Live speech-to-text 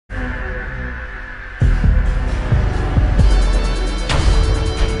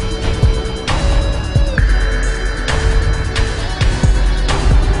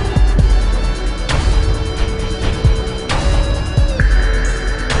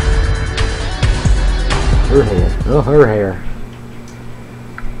Her hair. Oh, her hair.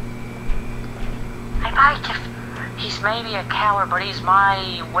 I might have... He's maybe a coward, but he's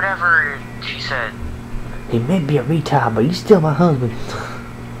my... whatever she said. He may be a retard, but he's still my husband.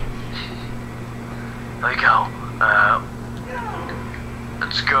 There you go.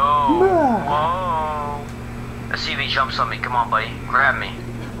 Let's go. Whoa. Let's see if he jumps on me. Come on, buddy. Grab me.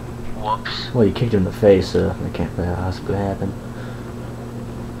 Whoops. Well, you kicked him in the face, so that can't possibly happen.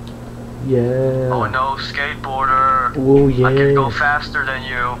 Yeah. Oh no, skateboarder. Oh yeah. I can go faster than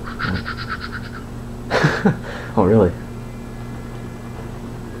you. Oh really?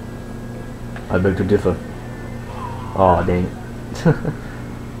 I beg to differ. Oh dang it.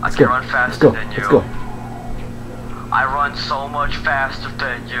 I can run faster than you. Let's go. I run so much faster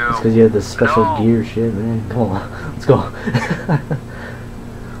than you. It's because you have this special gear shit, man. Come on. Let's go.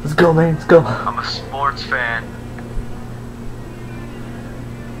 Let's go, man. Let's go. I'm a sports fan.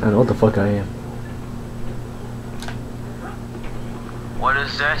 I know what the fuck I am. What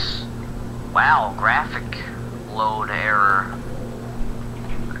is this? Wow, graphic load error.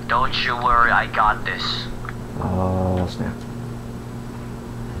 Don't you worry, I got this. Oh, snap.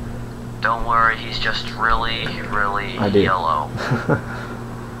 Don't worry, he's just really yellow.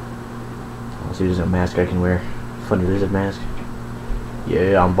 So there's a mask I can wear. Funny lizard mask.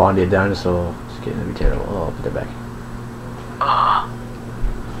 Yeah, I'm bonded dinosaur. Just kidding, that'd be terrible. Oh, I'll put that back.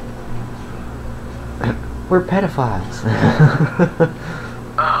 We're pedophiles.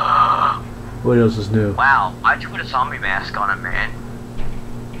 What else is new? Wow, why'd you put a zombie mask on him, man?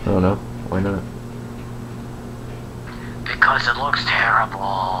 I don't know. Why not? Because it looks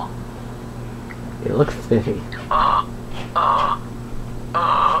terrible. It looks fiffy. Oh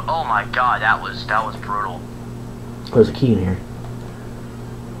my god, that was brutal. There's a key in here.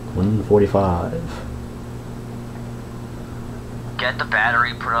 145. Get the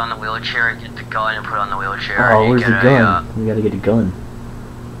battery, put it on the wheelchair, get the gun and put it on the wheelchair. Oh, where's the gun? We gotta get a gun.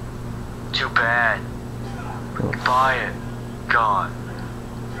 Too bad. Oh. Buy it. God.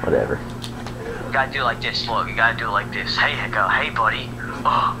 Whatever. You gotta do it like this, look, you gotta do it like this. Hey, hey buddy.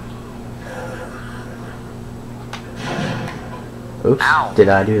 Oops. Ow. Did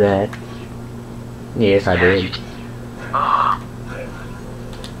I do that? Yes, I did.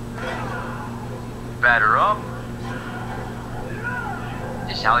 Batter up.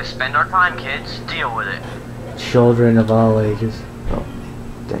 This is how we spend our time, kids. Deal with it. Children of all ages. Oh,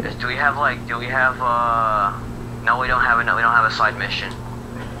 dang. Do we have no, we don't have a side mission.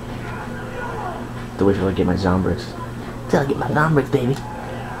 To wait till I get my zombricks. Till I get my zombricks, baby.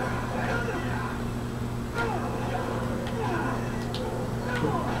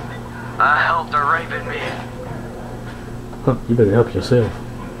 I helped her raping me. Huh, you better help yourself.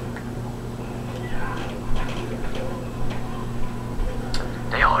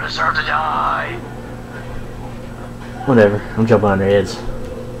 They all deserve to die. Whatever, I'm jumping on their heads.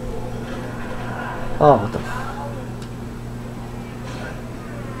 Oh, what the f...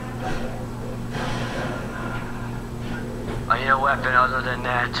 I need a weapon other than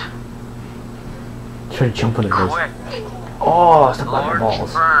that. Try to jump on their heads. Quick. Oh, stop on my Lord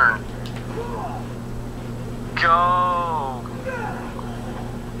balls. burn. Go.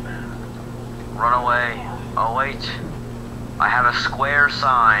 Run away. Oh wait. I have a square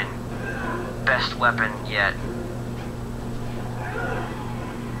sign. Best weapon yet.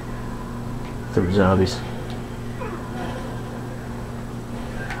 Through zombies.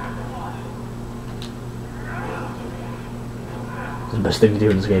 It's the best thing to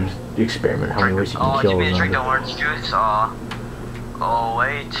do in this game is experiment how many ways you can kill give me a drink a of orange juice. Oh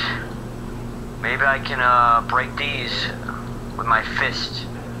wait. Maybe I can break these with my fist.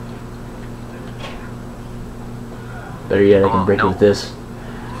 Better yet, I can break it with this.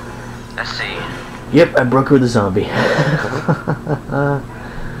 Let's see. Yep, I broke her with a zombie.